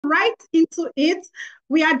right into it.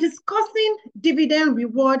 We are discussing dividend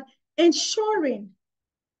reward, ensuring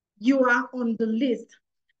you are on the list.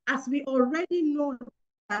 As we already know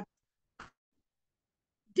that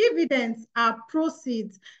dividends are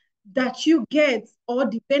proceeds that you get, or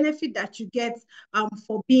the benefit that you get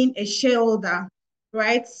for being a shareholder,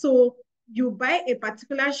 right? So you buy a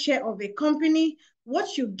particular share of a company.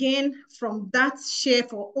 What you gain from that share,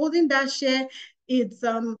 for holding that share, is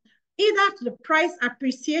either the price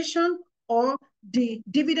appreciation or the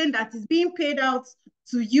dividend that is being paid out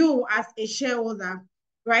to you as a shareholder,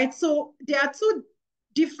 right? So there are two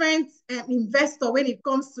different investor when it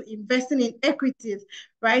comes to investing in equities,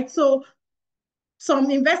 right? So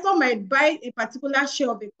some investor might buy a particular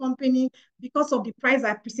share of a company because of the price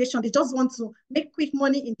appreciation. They just want to make quick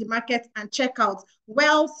money in the market and check out.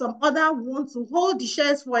 Well, some other want to hold the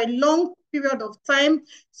shares for a long period of time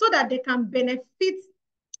so that they can benefit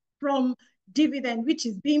from dividend, which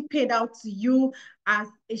is being paid out to you as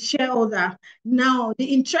a shareholder. Now, the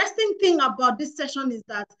interesting thing about this session is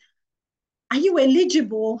that, are you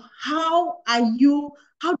eligible? How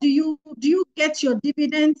do you get your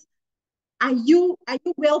dividends? Are you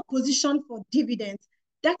well positioned for dividends?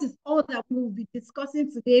 That is all that we will be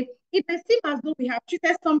discussing today. It may seem as though we have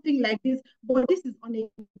treated something like this, but this is on a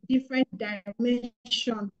different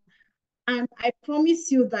dimension. And I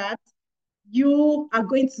promise you that you are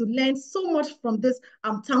going to learn so much from this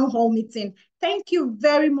town hall meeting. Thank you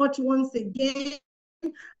very much once again.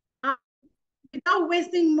 Uh, Without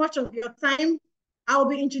wasting much of your time, I'll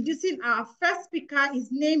be introducing our first speaker. His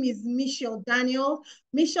name is Michel Daniel.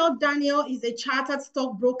 Michel Daniel is a chartered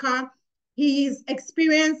stockbroker. He is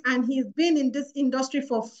experienced and he's been in this industry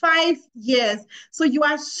for 5 years. So be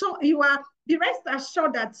rest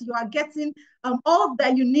assured that you are getting all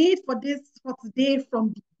that you need for today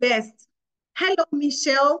from the best. Hello,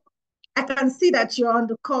 Michel. I can see that you're on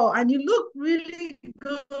the call and you look really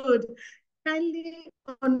good. Kindly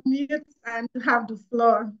unmute and have the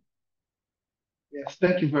floor. Yes,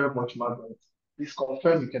 thank you very much, Margaret. Please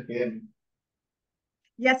confirm you can hear me.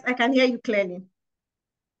 Yes, I can hear you clearly.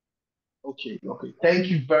 Okay. Thank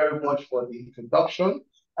you very much for the introduction.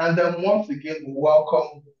 And then once again,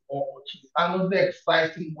 welcome all to another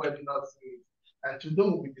exciting webinar series. And today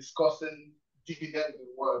we'll be discussing dividend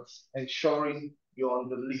rewards, ensuring you're on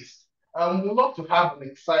the list. We'd love to have an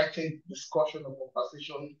exciting discussion or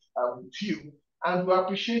conversation with you. And we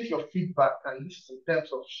appreciate your feedback, and this is in terms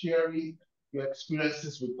of sharing your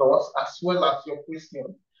experiences with us, as well as your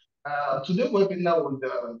questions. Today's webinar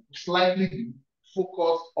will slightly be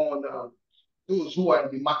focused on those who are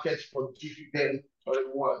in the market for dividend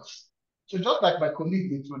rewards. So just like my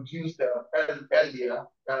colleague introduced earlier,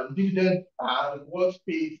 dividend rewards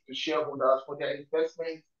paid to shareholders for their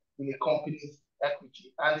investment in a company's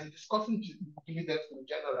equity. And in discussing dividends in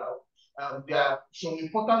general, there are some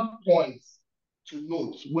important points to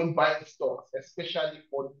note when buying stocks, especially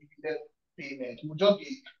for dividend payment. We'll just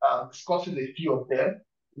be discussing a few of them.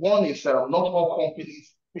 One is not all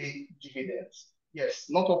companies pay dividends. Yes,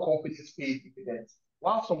 not all companies pay dividends.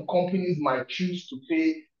 While some companies might choose to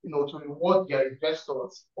pay, to reward their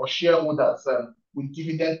investors or shareholders with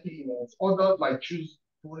dividend payments, others might choose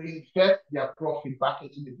to reinvest their profit back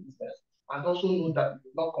into the business. And also know that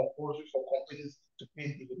it's not compulsory for companies to pay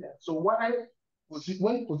dividends. So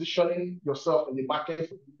when positioning yourself in the market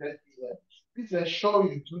for dividend payments, please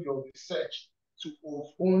ensure you do your research to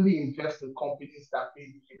only invest in companies that pay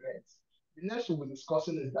dividends. The next we'll be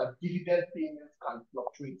discussing is that dividend payments can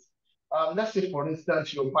fluctuate. Let's say, for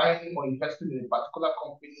instance, you're buying or investing in a particular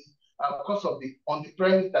company because on the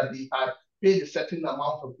premise that they had paid a certain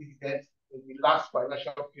amount of dividends in the last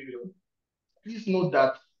financial period. Please note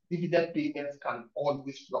that dividend payments can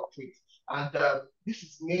always fluctuate, and this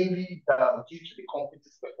is mainly due to the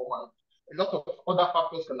company's performance. A lot of other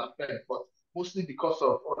factors can affect, but mostly because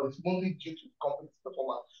of, or it's mostly due to the company's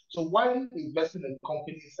performance. So while investing in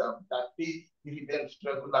companies that pay dividends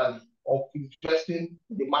regularly, or investing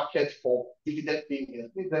in the market for dividend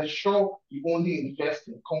payments, please ensure you only invest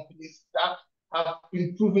in companies that have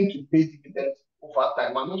been proven to pay dividends over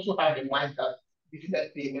time, and also have in mind that dividend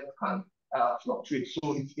payments can fluctuate.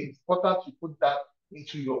 So it's important to put that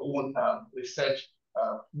into your own research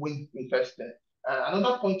when investing.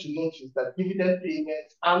 Another point to note is that dividend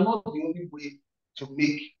payments are not the only way to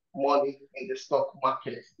make money in the stock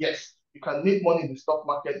market. Yes, you can make money in the stock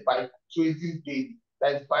market by trading daily,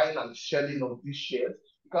 that is buying and selling of these shares.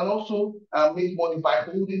 You can also make money by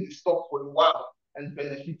holding the stock for a while and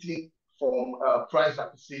benefiting from price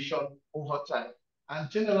appreciation over time. And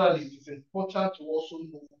generally, it is important to also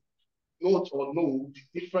know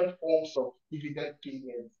the different forms of dividend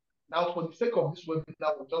payments. Now, for the sake of this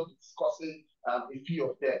webinar, we're just discussing a few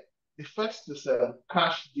of them. The first is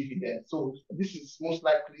cash dividend. So this is most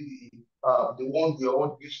likely the one we are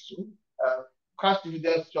all used to. Cash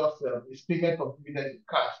dividends just is payment of dividend in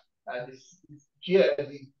cash, and here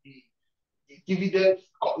the dividends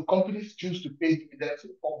companies choose to pay dividends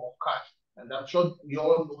in form of cash, and I'm sure we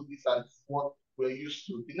all know this and what we're used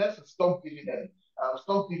to. The next is stock dividend. The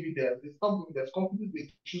stock dividends companies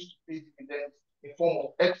may choose to pay dividends in form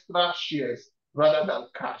of extra shares rather than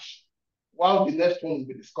cash. While the next one we'll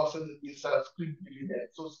be discussing is scrip dividend.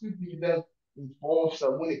 So scrip dividend involves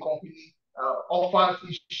when a company offers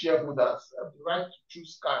its shareholders the right to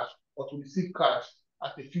choose cash or to receive cash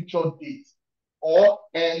at a future date or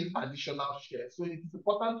earn additional shares. So it is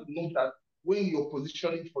important to note that when you're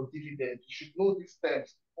positioning for dividend, you should know these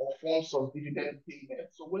terms or forms of dividend payment.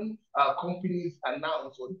 So when companies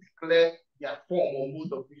announce or declare their form or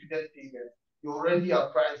mode of dividend payment, you're already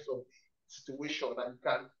apprised of the situation and you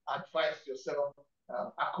can advise yourself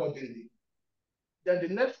accordingly. Then the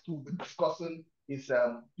next we'll be discussing is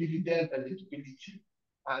dividend eligibility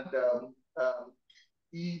and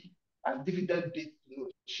and dividend date to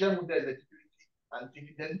note, shareholder eligibility and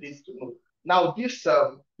dividend dates to note. Now, this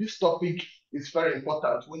topic is very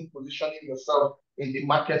important when positioning yourself in the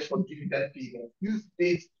market for dividend payment. These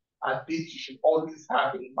dates are dates you should always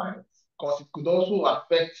have in mind because it could also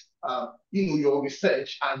affect your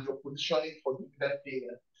research and your positioning for dividend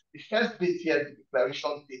payment. The first date here is the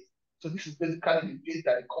declaration date. So this is basically the date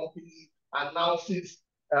that the company announces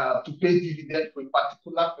to pay dividend for a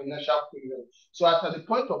particular financial period. So at the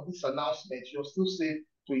point of this announcement, you're still safe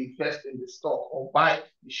to invest in the stock or buy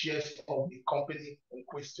the shares of the company in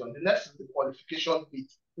question. The next is the qualification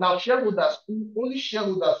date. Now, only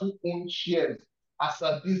shareholders who own shares as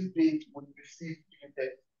at this date will receive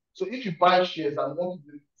dividends. So if you buy shares and want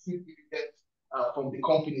to receive dividends from the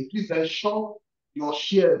company, please ensure your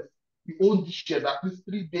shares, you own these shares at least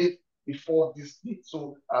 3 days before this date.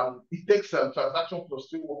 So it takes transaction plus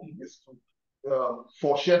 3 working days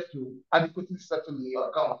for shares to adequately settle in your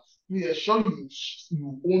account. Please ensure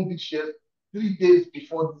you own these shares 3 days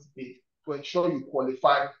before this date to ensure you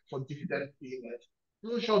qualify for dividend payment.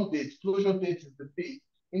 Closure date is the date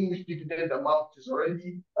in which dividend amount is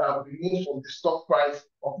already removed from the stock price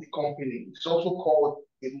of the company. It's also called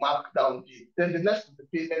a markdown date. Then the next is the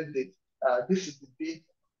payment date. This is the date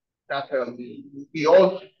that we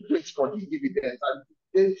all wait for the dividends,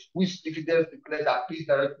 and which dividends declared are paid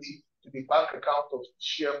directly to the bank account of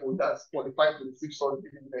shareholders qualified to receive such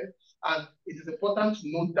dividends. And it is important to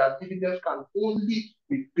note that dividends can only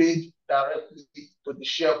be paid directly to the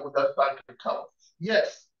shareholders' bank account.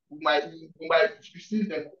 Yes, we might receive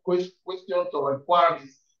the questions or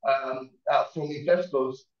inquiries from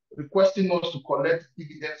investors requesting us to collect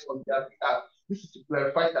dividends on their behalf. This is to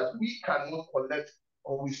clarify that we cannot collect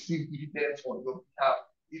or receive dividends on your behalf.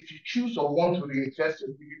 If you choose or want to reinvest your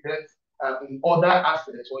dividends in other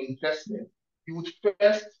assets or investments, you would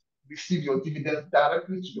first receive your dividends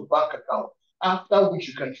directly to your bank account, after which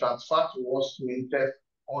you can transfer to us to invest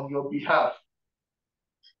on your behalf.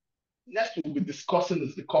 Next, we'll be discussing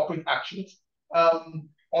is the corporate actions.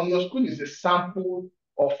 On your screen is a sample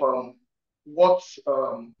of what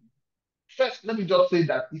first, let me just say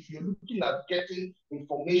that if you're looking at getting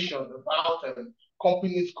information about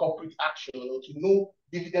company's corporate action or to know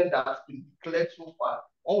dividend that has been declared so far,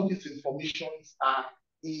 all these informations are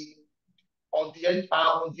on the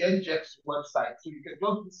NGX website. So you can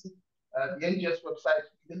just visit the NGX website.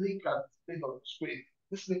 The link is displayed on the screen.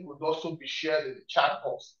 This link will also be shared in the chat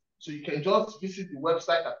box. So you can just visit the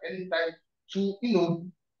website at any time to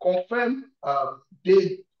confirm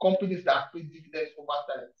the companies that pay dividends over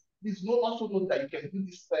time. Please also note that you can do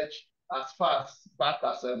this search as far back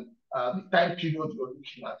as the time period you're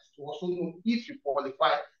looking at to also know if you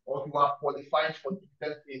qualify or you are qualified for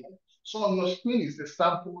dividend payment. So on your screen is the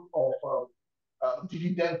sample of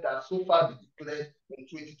dividend that so far been declared in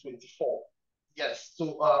 2024. Yes,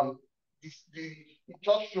 so it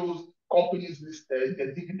just shows companies listed,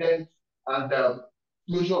 the dividends and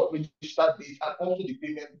closure of registered date and also the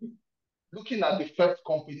payment date. Looking at the first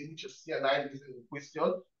company, which is CNI is in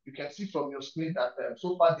question, you can see from your screen that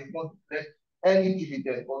so far they've not declared any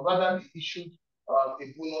dividend, but rather they issued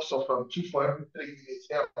a bonus of 2 for every 3 units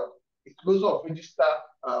held. The closure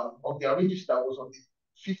of their register was on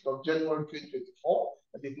the 5th of January 2024.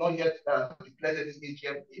 They've not yet declared any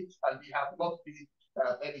AGM dates and they have not paid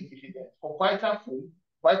any dividend. For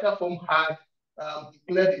Vitafoam had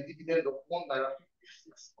declared a dividend of 1.56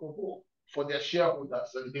 Naira for their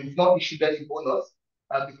shareholders, and they've not issued any bonus.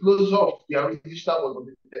 The closure of their register was on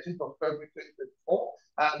the 13th of February 2024,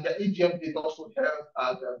 and the AGM date also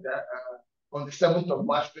held on the 7th of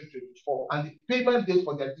March 2024, and the payment date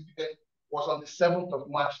for their dividend was on the 7th of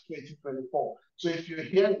March 2024. So if you're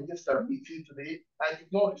here in this meeting today and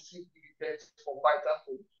you've not received dividends for Vital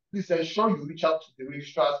Food, please ensure you reach out to the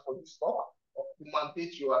registrars for this stock to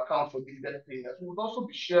mandate your account for dividend payments. We would also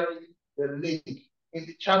be sharing the link in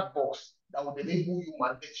the chat box that would enable you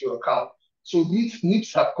mandate your account. So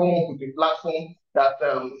NIPS have come up with a platform that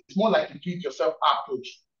it's more like a do-it-yourself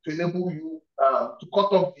approach to enable you to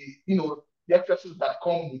cut off the excesses that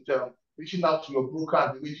come with reaching out to your broker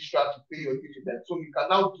and the registrar to pay your dividend. So you can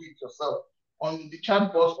now do it yourself. On the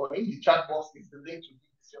chat box or in the chat box is the link to do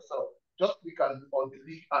this yourself. Just click on the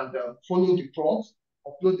link and follow the prompts,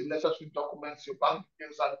 upload the necessary documents, your bank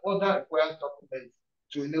details, and other required documents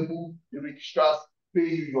to enable the registrars pay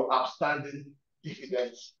you your outstanding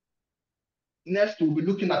dividends. Next, we'll be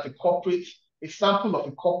looking at a sample of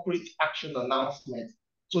a corporate action announcement.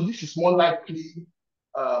 So this is more likely,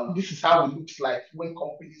 this is how it looks like when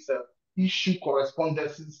companies issue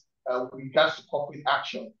correspondences with regards to corporate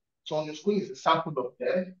action. So on your screen is a sample of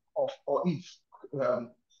them,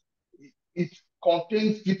 it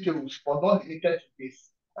contains details, but not limited to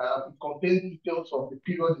this. It contains details of the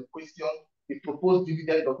period in question, the proposed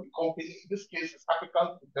dividend of the company. In this case, it's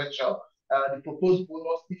African Prudential. The proposed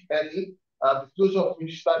bonus, if any, the closure of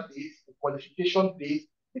registered date, the qualification date,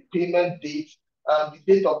 the payment date, the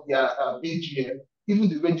date of their AGM, even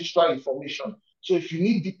the registrar information. So if you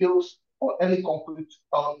need details on any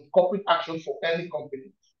corporate action for any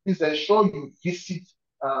company, please ensure you visit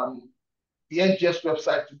the NGS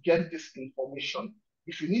website to get this information.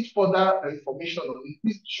 If you need further information on it,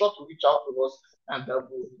 please be sure to reach out to us and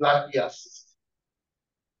we'll gladly assist.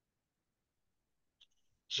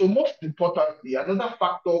 So most importantly, another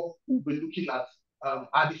factor we'll be looking at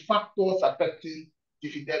are the factors affecting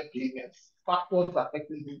dividend payments. Factors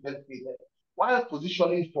affecting dividend payments. While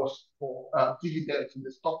positioning for dividends in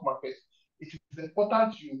the stock market, it is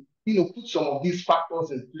important you put some of these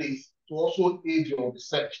factors in place to also aid your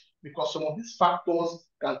research, because some of these factors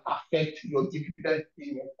can affect your dividend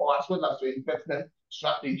payment or as well as your investment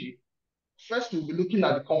strategy. First, we'll be looking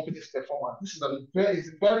at the company's performance. This is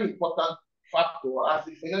a very important factor, as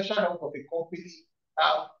the financial health of a company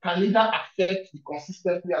can either affect the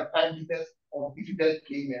consistency and timeliness of dividend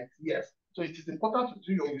payments. Yes. So it is important to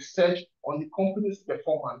do your research on the company's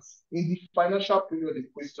performance in the financial period in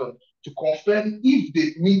question to confirm if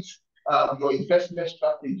they meet your investment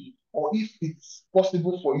strategy, or if it's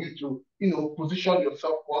possible for you to position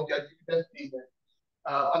yourself for their dividend payment.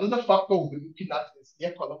 Another factor we'll be looking at is the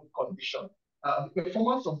economic condition. The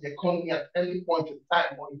performance of the economy at any point in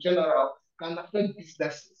time or in general can affect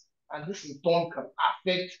businesses, and this in turn can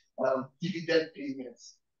affect dividend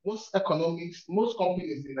payments. Most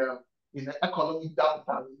companies in an economic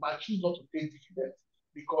downturn might choose not to pay dividends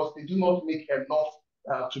because they do not make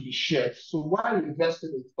enough to be shared. So while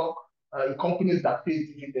investing in stock in companies that pay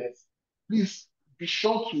dividends, please be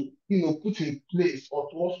sure to put in place or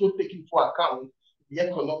to also take into account the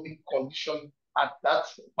economic condition at that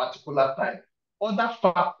particular time. Other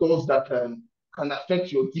factors that can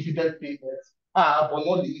affect your dividend payments are, but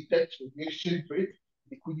not limited to, the exchange rate,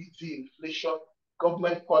 liquidity, inflation,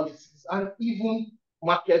 government policies, and even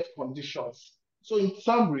market conditions. So in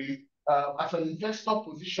summary, as an investor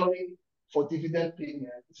positioning for dividend payment,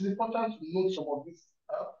 it is important to note some of these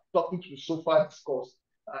topics we so far discussed,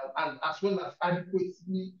 and as well as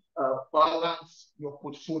adequately balance your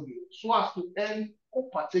portfolio so as to earn or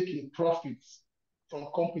partake in profits from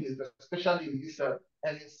companies, especially in this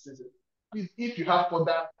earnings season. Please, if you have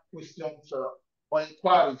further questions or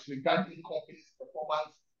inquiries regarding companies'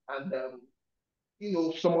 performance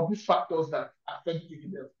and some of these factors that affect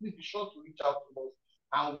dividends, please be sure to reach out to us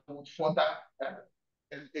and we will further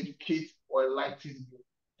educate or enlighten you.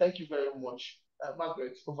 Thank you very much.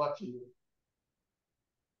 Margaret, over to you.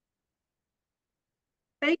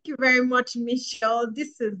 Thank you very much, Michelle.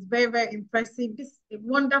 This is very impressive. This is a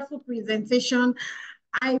wonderful presentation.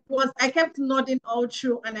 I kept nodding all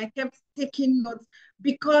through and I kept taking notes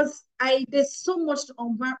because there's so much to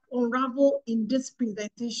unravel in this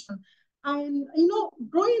presentation. And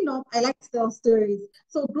growing up, I like to tell stories.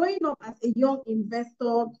 So growing up as a young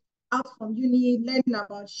investor out from uni, learning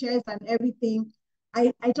about shares and everything,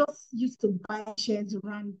 I just used to buy shares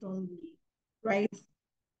randomly, right?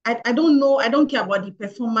 I don't know, I don't care about the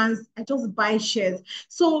performance, I just buy shares.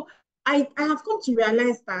 So I have come to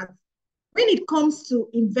realize that when it comes to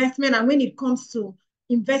investment and when it comes to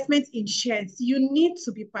investment in shares, you need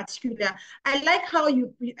to be particular. I like how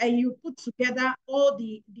you put together all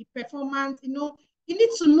the performance, You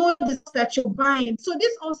need to know the stocks that you're buying. So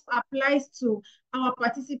this also applies to our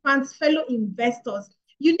participants, fellow investors.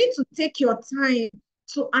 You need to take your time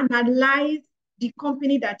to analyze the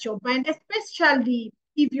company that you're buying, especially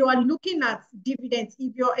if you are looking at dividends,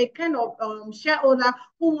 if you're a kind of shareholder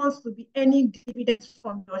who wants to be earning dividends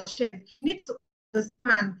from your shares, you need to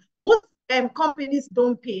understand most companies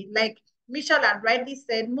don't pay. Like Michelle had rightly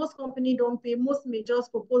said, most companies don't pay, most majors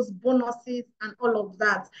propose bonuses and all of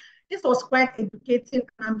that. This was quite educating,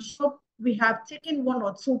 and I'm sure we have taken 1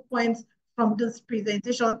 or 2 points from this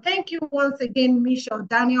presentation. Thank you once again, Michelle,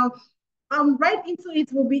 Daniel. Right into it,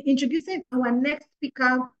 we'll be introducing our next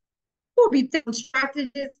speaker, who will be taking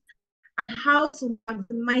strategies and how to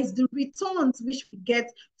maximize the returns which we get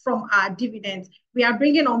from our dividends. We are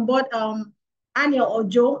bringing on board Aniel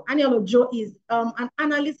Ojo. Aniel Ojo is an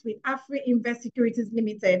analyst with Afrinvest Securities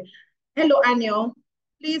Limited. Hello, Aniel.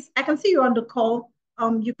 Please, I can see you on the call.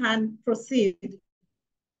 You can proceed.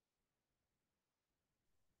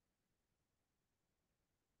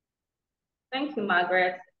 Thank you,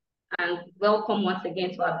 Margaret, and welcome once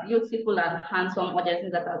again to our beautiful and handsome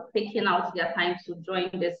audiences that are taking out their time to join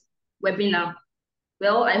this webinar.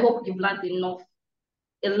 Well, I hope you've learned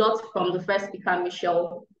a lot from the first speaker,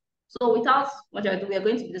 Michelle. So without much ado, we are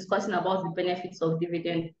going to be discussing about the benefits of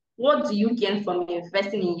dividend. What do you gain from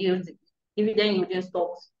investing in dividend yielding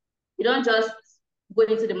stocks? You don't just go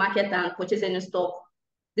into the market and purchase any stock.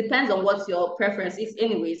 Depends on what your preference is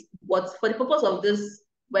anyways. But for the purpose of this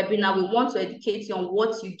webinar, we want to educate you on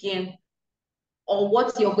what you gain or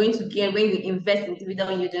what you're going to gain when you invest in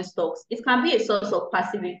dividend yielding stocks. It can be a source of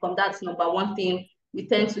passive income. That's number one thing we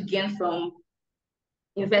tend to gain from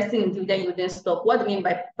investing in dividend yielding stock. What do we mean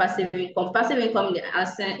by passive income? Passive income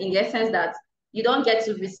in the essence that you don't get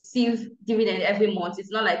to receive dividend every month. It's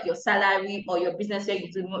not like your salary or your business where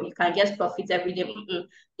you can get profit every day.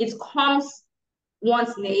 It comes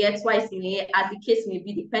once in a year, twice in a year, as the case may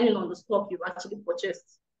be, depending on the stock you've actually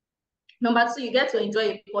purchased. Number two, you get to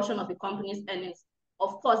enjoy a portion of the company's earnings.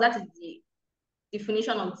 Of course, that is the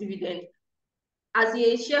definition of dividend. As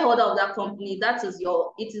a shareholder of that company,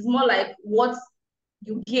 it is more like what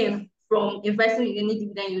you gain from investing in any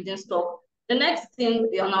dividend yielding stock. The next thing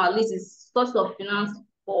on our list is source of finance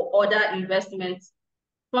for other investments.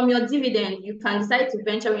 From your dividend, you can decide to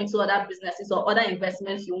venture into other businesses or other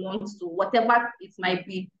investments you want to, whatever it might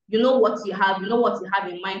be. You know what you have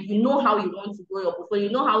in mind. You know how you want to grow your portfolio.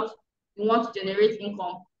 You know how you want to generate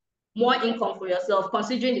income, more income for yourself,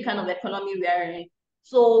 considering the kind of economy we are in.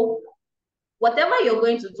 So whatever you're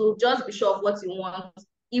going to do, just be sure of what you want.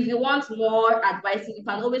 If you want more advice, you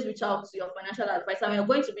can always reach out to your financial advisor. We're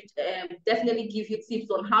going to definitely give you tips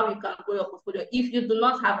on how you can grow your portfolio if you do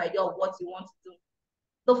not have idea of what you want to do.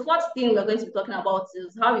 The fourth thing we're going to be talking about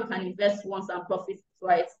is how you can invest once and profit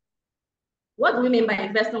twice. What do we mean by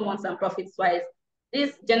investing once and profit twice?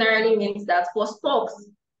 This generally means that for stocks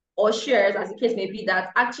or shares, as the case may be,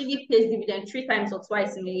 that actually pays dividend 3 times or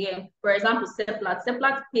twice in a year. For example,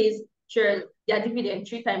 Seplat pays shares their dividend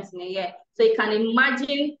 3 times in a year. So you can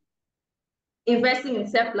imagine investing in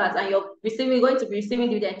Seplat and you're going to be receiving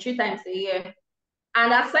dividend 3 times a year.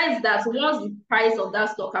 And aside that, once the price of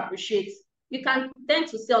that stock appreciates, you can tend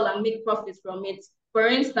to sell and make profits from it. For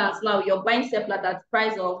instance, now you're buying Seplat at the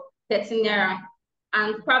price of 13 naira,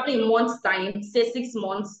 and probably in months' time, say 6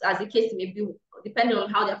 months, as the case may be, depending on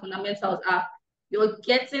how their fundamentals are, you're going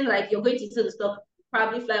to see the stock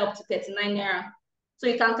probably fly up to 39 naira. So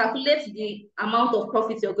you can calculate the amount of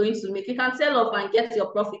profit you're going to make. You can sell off and get your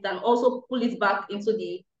profit and also pull it back into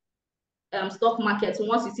the stock market. So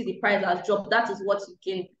once you see the price has dropped, that is what you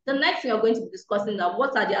gain. The next thing we're going to be discussing now,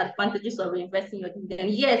 what are the advantages of investing your dividend?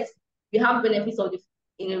 Yes, you have benefits of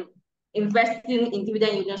investing in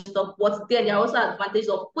dividend yielding stock, but there are also advantages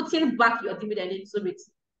of putting back your dividend into it.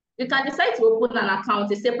 You can decide to open an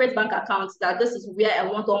account, a separate bank account, that this is where I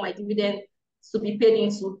want all my dividend to be paid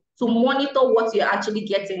into, to monitor what you're actually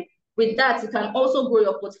getting. With that, you can also grow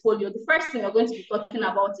your portfolio. The first thing we're going to be talking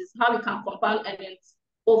about is how you can compound earnings,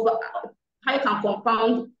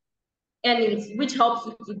 which helps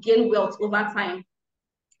you to gain wealth over time.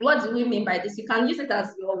 What do we mean by this? You can use it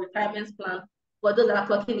as your retirement plan for those that are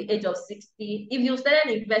clocking the age of 60. If you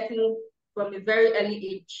started investing from a very early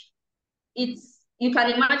age, you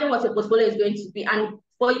can imagine what your portfolio is going to be. And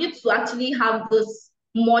for you to actually have this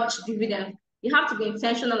much dividend, you have to be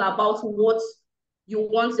intentional about what you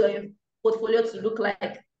want your portfolio to look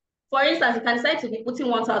like. For instance, you can decide to be putting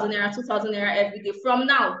 1,000 naira, 2,000 naira every day from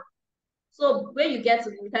now. So when you get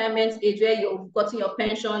to the retirement age where you've gotten your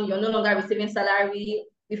pension, you're no longer receiving salary,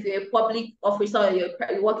 if you're a public officer or you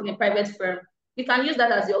work in a private firm, You can use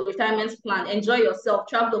that as your retirement plan. Enjoy yourself,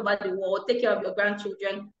 travel over the world, take care of your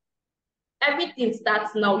grandchildren. Everything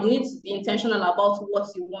starts now. You need to be intentional about what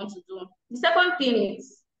you want to do. The second thing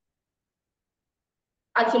is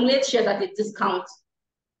accumulate shares at a discount.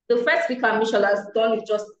 The first speaker, Michelle, has done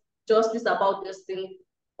justice about this thing.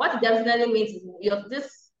 What it definitely means is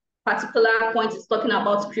this particular point is talking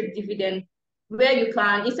about scrip dividend, where you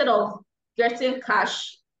can, instead of getting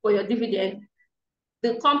cash for your dividend,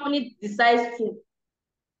 the company decides to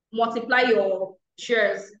multiply your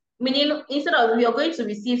shares. Meaning, instead of you're going to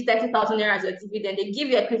receive 30,000 naira as your dividend, they give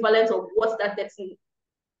you equivalent of what that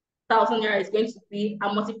 30,000 naira is going to be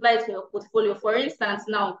and multiply it for your portfolio. For instance,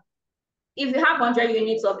 now, if you have 100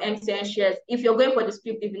 units of MTN shares, if you're going for the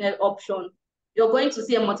scrip dividend option, you're going to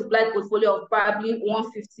see a multiplied portfolio of probably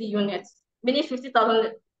 150 units, meaning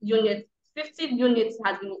 50,000 units. 50 units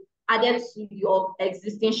has been added to your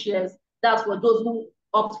existing shares. That's for those who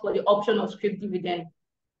opt for the option of scrip dividend.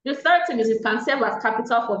 The third thing is it can serve as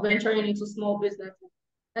capital for venturing into small businesses.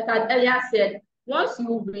 Like I earlier said, once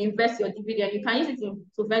you reinvest your dividend, you can use it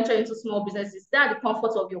to venture into small businesses. Stay at the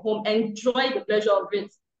comfort of your home, enjoy the pleasure of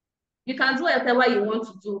it. You can do whatever you want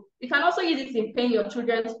to do. You can also use it in paying your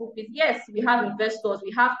children's school fees. Yes, we have investors,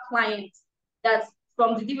 we have clients that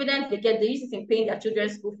from the dividends they get, they use it in paying their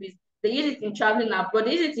children's school fees. They use it in traveling abroad.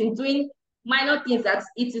 They use it in doing minor things that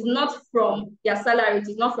it is not from their salary, it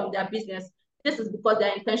is not from their business. This is because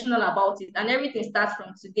they're intentional about it. And everything starts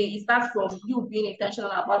from today. It starts from you being intentional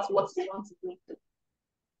about what you want to do.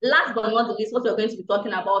 Last but not least, what we're going to be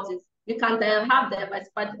talking about is you can have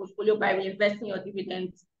diversified portfolio by reinvesting your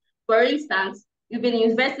dividends. For instance, you've been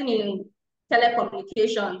investing in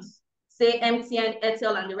telecommunications, say MTN,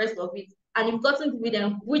 Airtel, and the rest of it, and you've gotten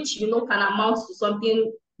dividend, which you know can amount to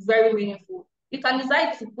something very meaningful. You can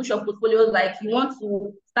decide to push your portfolio like you want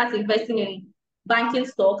to start investing in banking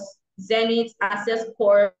stocks, Zenith, Access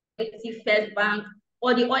Corp, First Bank,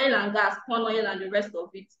 or the oil and gas, corn oil, and the rest of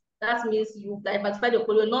it. That means you diversify the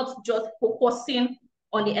portfolio, not just focusing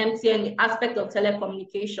on the MTN, the aspect of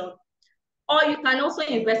telecommunication. Or you can also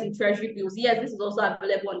invest in treasury bills. Yes, this is also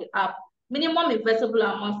available on the app. Minimum investable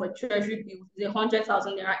amount for treasury bills is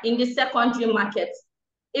 100,000 naira in the secondary market.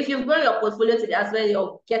 If you've grown your portfolio to the aspect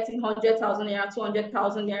you're getting 100,000 naira,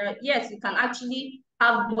 200,000 naira, yes, you can actually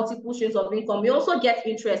have multiple streams of income. You also get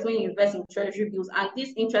interest when you invest in treasury bills, and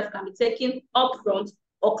this interest can be taken upfront,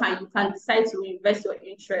 or you can decide to invest your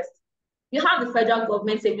interest. You have the federal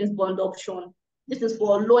government savings bond option. This is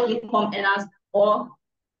for low income earners or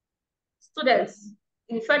students.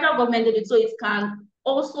 The federal government did it, so it can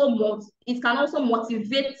also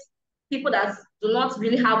motivate people that do not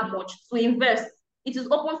really have much to invest. It is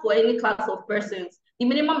open for any class of persons. The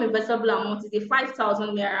minimum investable amount is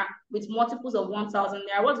 5,000 naira with multiples of 1,000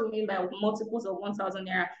 naira. What do we mean by multiples of 1,000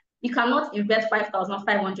 naira? You cannot invest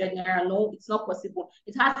 5,500 naira. No, it's not possible.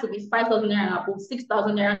 It has to be 5,000 naira and above,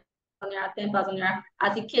 6,000 naira, 10,000 naira,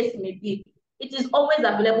 as the case may be. It is always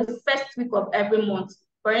available first week of every month.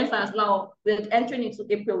 For instance, now we're entering into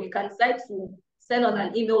April, you can decide to send us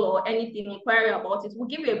an email or anything, inquiry about it. We'll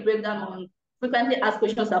give you a breakdown on frequently asked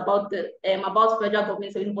questions about the about federal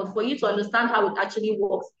government savings board for you to understand how it actually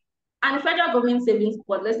works. And the federal government savings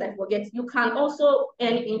board, lest I forget, you can also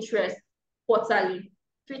earn interest quarterly,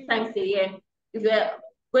 3 times a year. If you're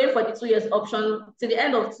going for the 2 years option, to the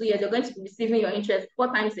end of 2 years, you're going to be receiving your interest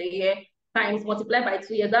 4 times a year, times multiplied by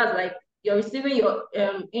 2 years. That's like you're receiving your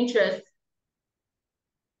interest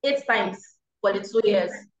 8 times for the 2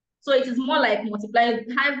 years. So it is more like multiplying,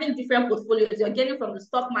 having different portfolios. You're getting from the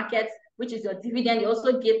stock market, which is your dividend. You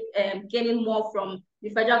also get getting more from the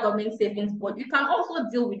federal government savings board. You can also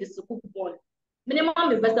deal with the sukuk bond. Minimum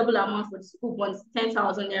investable amount for the sukuk bond is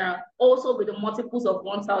 10,000 naira, also with the multiples of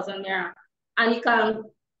 1,000 naira. And you can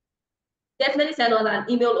definitely send us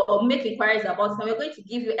an email or make inquiries about it. We're going to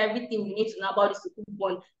give you everything you need to know about the sukuk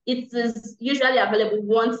bond. It is usually available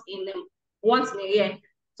once in a year.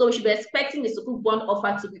 So we should be expecting the sukuk bond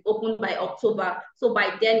offer to be opened by October. So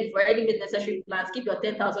by then, you've already made necessary plans. Keep your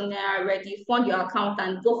 10,000 naira ready, fund your account,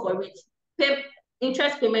 and go for it.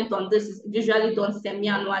 Interest payment on this is usually done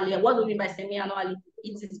semi-annually. What do we mean by semi-annually?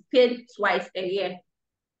 It is paid twice a year.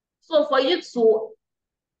 So for you to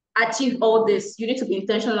achieve all this, you need to be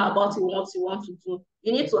intentional about what you want to do.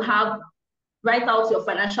 You need to write out your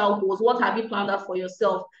financial goals. What have you planned out for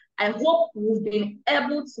yourself? I hope we've been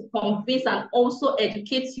able to convince and also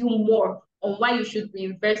educate you more on why you should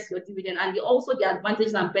reinvest your dividend, and also the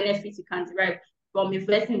advantages and benefits you can derive from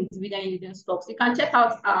investing in dividend-yielding stocks. You can check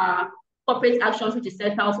out our corporate actions, which is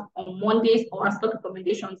set out on Mondays, or our stock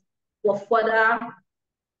recommendations for further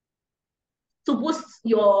to boost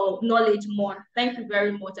your knowledge more. Thank you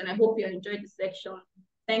very much, and I hope you enjoyed the section.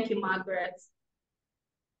 Thank you, Margaret.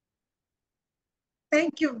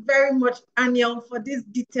 Thank you very much, Aniel, for this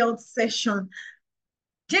detailed session.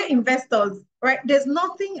 Dear investors, right? There's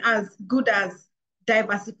nothing as good as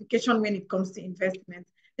diversification when it comes to investment.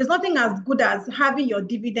 There's nothing as good as having your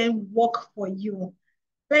dividend work for you.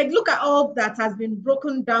 Like, look at all that has been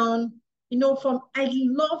broken down, from I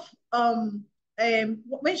love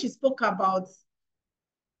when she spoke about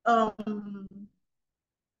um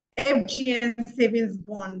FGN savings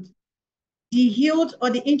bond. The yield or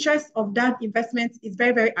the interest of that investment is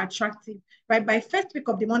very, very attractive, right? By first week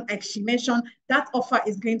of the month, like she mentioned, that offer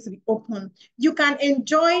is going to be open. You can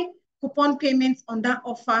enjoy coupon payments on that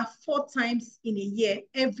offer 4 times in a year,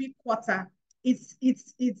 every quarter. It's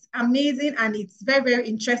amazing, and it's very, very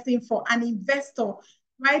interesting for an investor,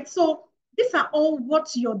 right? So these are all what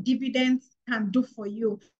your dividends can do for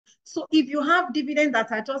you. So if you have dividends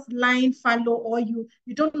that are just lying fallow, or you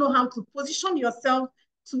don't know how to position yourself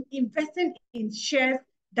to investing in shares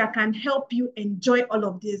that can help you enjoy all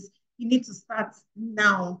of this, you need to start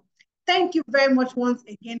now. Thank you very much once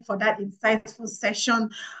again for that insightful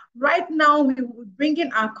session. Right now, we will bring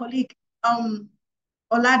in our colleague,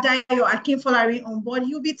 Oladayo Akinfolari on board.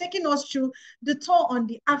 He'll be taking us through the tour on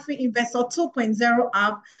the Afrinvest 2.0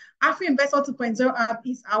 app. Afrinvest 2.0 app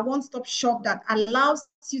is our one-stop shop that allows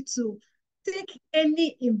you to take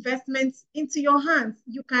any investments into your hands.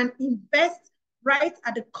 You can invest right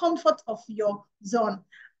at the comfort of your zone.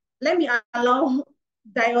 Let me allow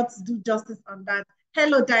Dio to do justice on that.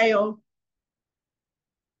 Hello, Dio.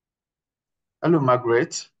 Hello,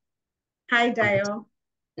 Margaret. Hi, Dio.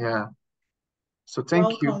 Yeah. So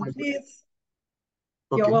thank you. Welcome, please.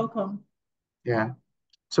 Okay. You're welcome. Yeah.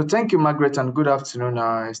 So thank you, Margaret, and good afternoon,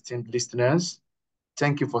 our esteemed listeners.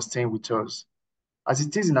 Thank you for staying with us. As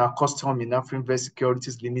it is in our custom in Afrinvest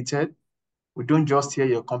Securities Limited, we don't just hear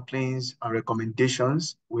your complaints and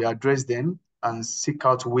recommendations, we address them and seek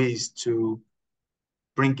out ways to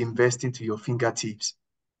bring investing to your fingertips.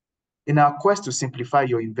 In our quest to simplify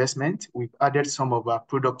your investment, we've added some of our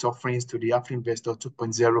product offerings to the Afrinvest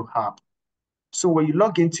 2.0 app. So when you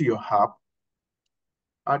log into your app,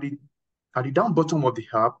 at the down bottom of the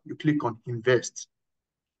app, you click on Invest.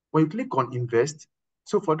 When you click on Invest,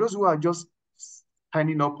 so for those who are just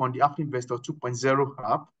signing up on the Afrinvest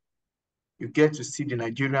 2.0 app, you get to see the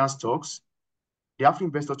Nigerian stocks. The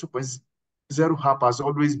Afrinvest 2.0 app has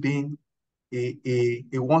always been a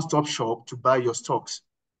one-stop shop to buy your stocks.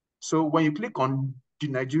 So when you click on the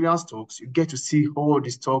Nigerian stocks, you get to see all the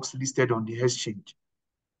stocks listed on the exchange.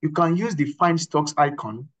 You can use the Find Stocks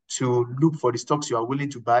icon to look for the stocks you are willing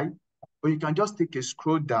to buy, or you can just take a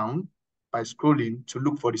scroll down by scrolling to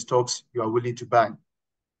look for the stocks you are willing to buy.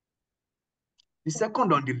 The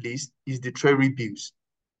second on the list is the Treasury bills.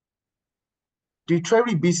 The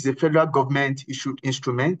Treasury bills is a federal government issued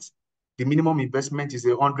instrument. The minimum investment is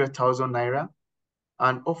 100,000 naira,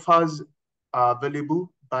 and offers are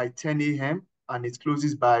available by 10 a.m. and it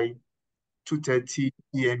closes by 2:30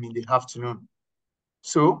 p.m. in the afternoon.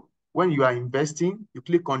 So when you are investing, you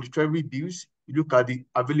click on the Treasury bills, you look at the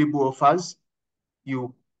available offers,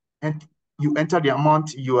 you enter the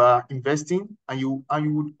amount you are investing, and you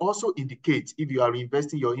would also indicate if you are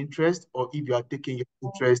investing your interest or if you are taking your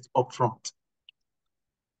interest upfront.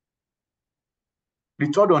 The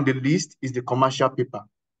third on the list is the commercial paper.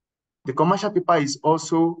 The commercial paper is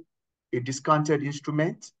also a discounted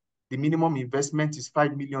instrument. The minimum investment is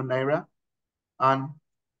 5 million naira, and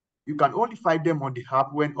you can only find them on the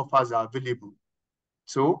app when offers are available.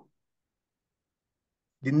 So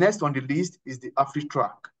the next on the list is the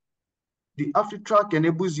AfriTrack. The AfriTrack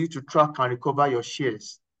enables you to track and recover your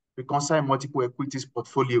shares, reconcile multiple equities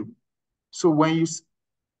portfolio. So when you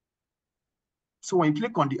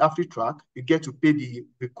click on the AfriTrack, you get to pay the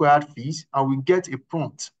required fees, and we get a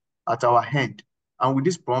prompt at our hand. And with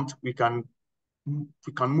this prompt, we can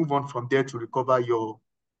move on from there to recover your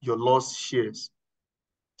lost shares.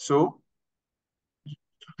 So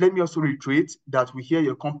let me also reiterate that we hear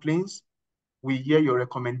your complaints, we hear your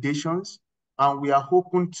recommendations, and we are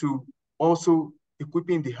hoping to also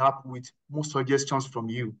equipping the app with more suggestions from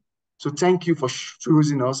you. So thank you for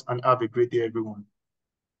choosing us, and have a great day, everyone.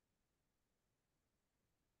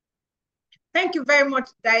 Thank you very much,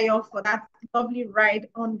 Dio, for that lovely ride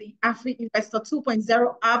on the Afrinvest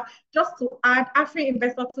 2.0 app. Just to add,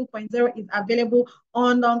 Afrinvest 2.0 is available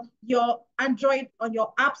on your Android, on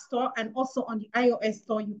your App Store, and also on the iOS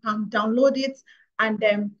store. You can download it and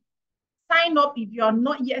then sign up. If you are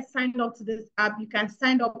not yet signed up to this app, you can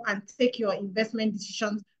sign up and take your investment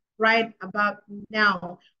decisions right about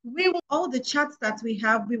now. all the chats that we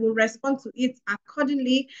have, we will respond to it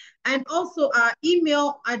accordingly. And also our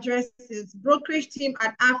email address is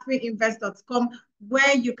brokerageteam@afrinvest.com,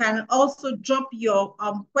 where you can also drop your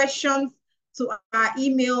questions to our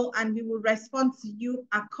email and we will respond to you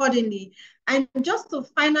accordingly. And just to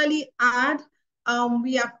finally add,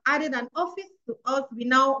 we have added an office to us.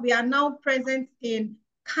 We are now present in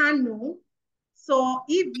Kano. So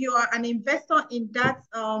if you are an investor in that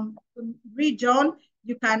region,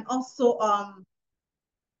 you can also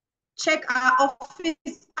check our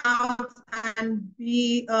office out and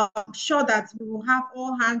be sure that we will have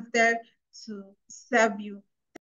all hands there to serve you.